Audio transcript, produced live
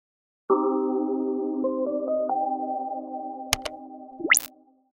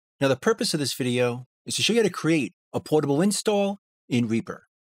Now the purpose of this video is to show you how to create a portable install in Reaper.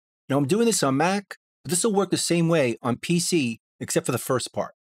 Now I'm doing this on Mac, but this will work the same way on PC except for the first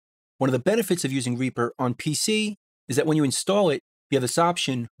part. One of the benefits of using Reaper on PC is that when you install it, you have this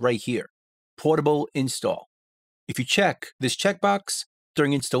option right here, Portable Install. If you check this checkbox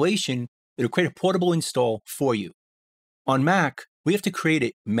during installation, it'll create a portable install for you. On Mac, we have to create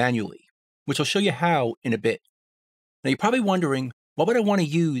it manually, which I'll show you how in a bit. Now you're probably wondering, why would I want to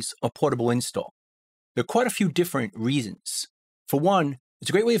use a portable install? There are quite a few different reasons. For one, it's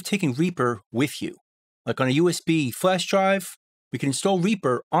a great way of taking Reaper with you. Like on a USB flash drive, we can install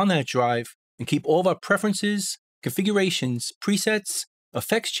Reaper on that drive and keep all of our preferences, configurations, presets,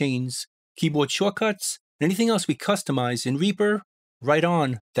 effects chains, keyboard shortcuts, and anything else we customize in Reaper right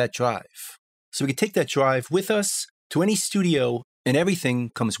on that drive. So we can take that drive with us to any studio and everything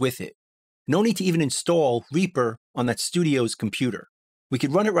comes with it. No need to even install Reaper on that studio's computer. We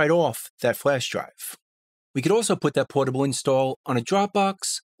could run it right off that flash drive. We could also put that portable install on a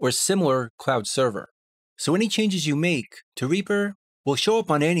Dropbox or a similar cloud server. So any changes you make to Reaper will show up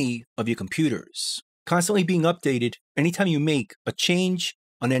on any of your computers, constantly being updated anytime you make a change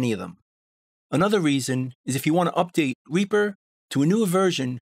on any of them. Another reason is if you want to update Reaper to a newer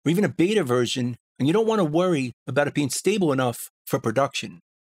version or even a beta version and you don't want to worry about it being stable enough for production.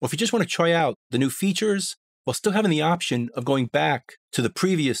 Or if you just want to try out the new features while still having the option of going back to the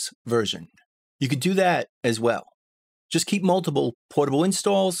previous version, you could do that as well. Just keep multiple portable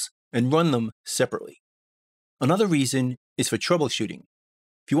installs and run them separately. Another reason is for troubleshooting.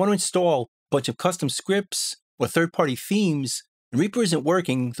 If you want to install a bunch of custom scripts or third-party themes and Reaper isn't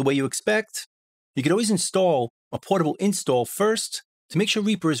working the way you expect, you could always install a portable install first to make sure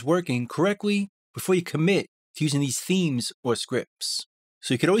Reaper is working correctly before you commit to using these themes or scripts.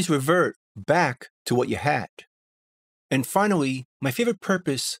 So you could always revert back to what you had. And finally, my favorite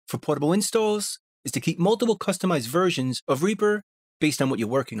purpose for portable installs is to keep multiple customized versions of Reaper based on what you're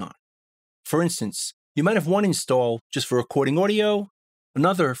working on. For instance, you might have one install just for recording audio,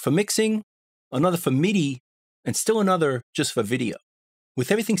 another for mixing, another for MIDI, and still another just for video,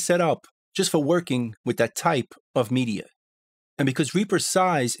 with everything set up just for working with that type of media. And because Reaper's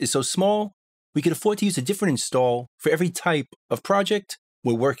size is so small, we can afford to use a different install for every type of project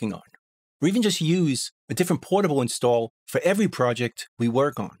we're working on, or even just use a different portable install for every project we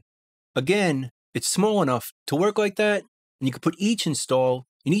work on. Again, it's small enough to work like that, and you can put each install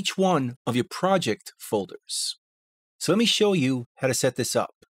in each one of your project folders. So let me show you how to set this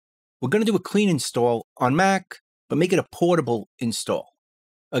up. We're going to do a clean install on Mac, but make it a portable install.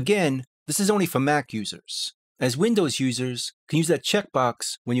 Again, this is only for Mac users, as Windows users can use that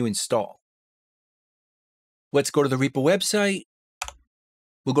checkbox when you install. Let's go to the Reaper website.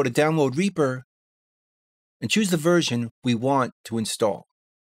 We'll go to Download Reaper and choose the version we want to install.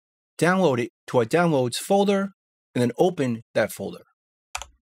 Download it to our Downloads folder and then open that folder.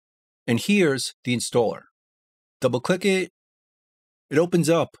 And here's the installer. Double-click it. It opens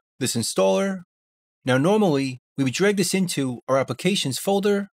up this installer. Now normally we would drag this into our Applications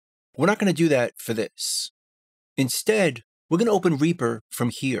folder. We're not going to do that for this. Instead, we're going to open Reaper from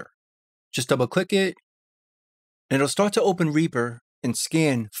here. Just double-click it, and it'll start to open Reaper and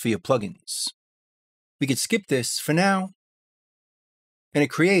scan for your plugins. We could skip this for now, and it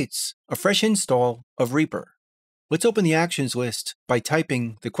creates a fresh install of Reaper. Let's open the actions list by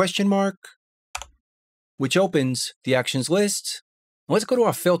typing the question mark, which opens the actions list. Let's go to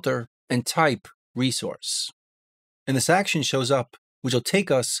our filter and type resource. And this action shows up, which will take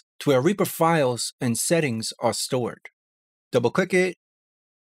us to where Reaper files and settings are stored. Double-click it,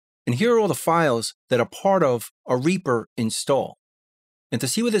 and here are all the files that are part of a Reaper install. And to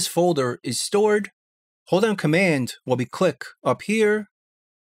see where this folder is stored, hold down Command while we click up here,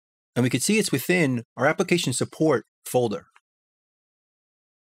 and we can see it's within our Application Support folder.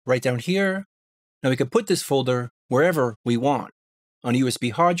 Right down here, now we can put this folder wherever we want, on a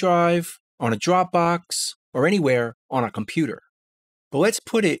USB hard drive, on a Dropbox, or anywhere on our computer. But let's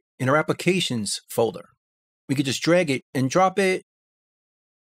put it in our Applications folder. We could just drag it and drop it,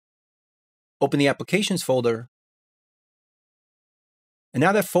 open the Applications folder, and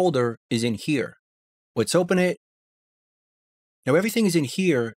now that folder is in here. Let's open it. Now everything is in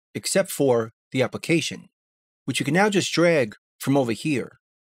here except for the application, which you can now just drag from over here.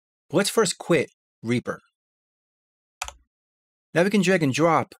 But let's first quit Reaper. Now we can drag and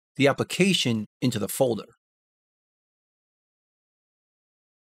drop the application into the folder.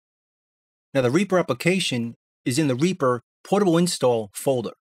 Now the Reaper application is in the Reaper Portable Install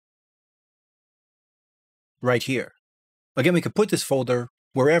folder. Right here. Again, we can put this folder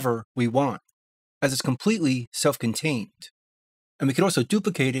wherever we want, as it's completely self-contained. And we can also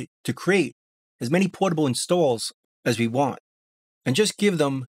duplicate it to create as many portable installs as we want. And just give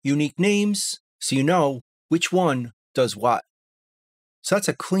them unique names so you know which one does what. So that's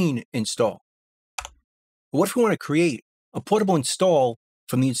a clean install. But what if we want to create a portable install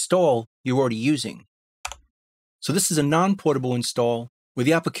from the install you're already using? So this is a non-portable install where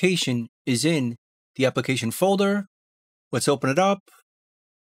the application is in the application folder. Let's open it up.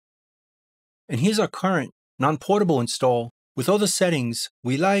 And here's our current non-portable install with all the settings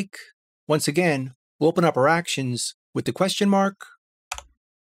we like. Once again, we'll open up our actions with the question mark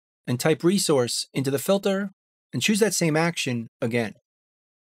and type resource into the filter and choose that same action again,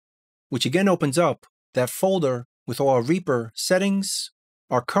 which again opens up that folder with all our REAPER settings,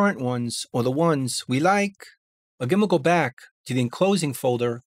 our current ones or the ones we like. Again, we'll go back to the enclosing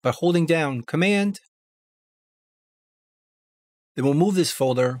folder by holding down Command. Then we'll move this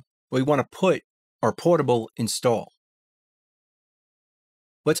folder where we want to put our portable install.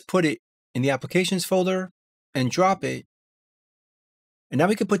 Let's put it in the applications folder and drop it. And now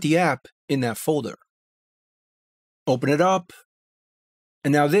we can put the app in that folder. Open it up.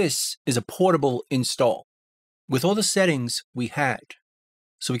 And now this is a portable install with all the settings we had.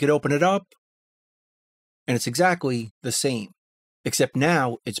 So we could open it up and it's exactly the same, except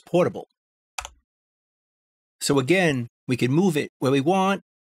now it's portable. So again, we can move it where we want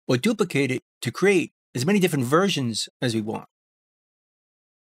or duplicate it to create as many different versions as we want.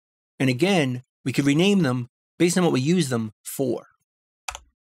 And again, we can rename them based on what we use them for.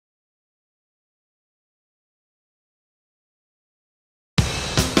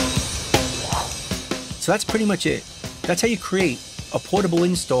 So that's pretty much it. That's how you create a portable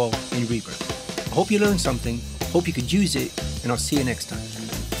install in REAPER. I hope you learned something, hope you could use it, and I'll see you next time.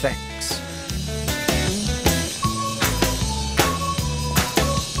 Thanks.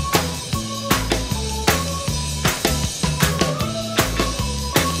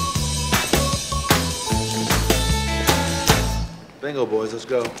 Bingo, boys, let's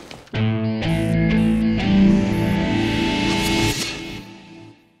go.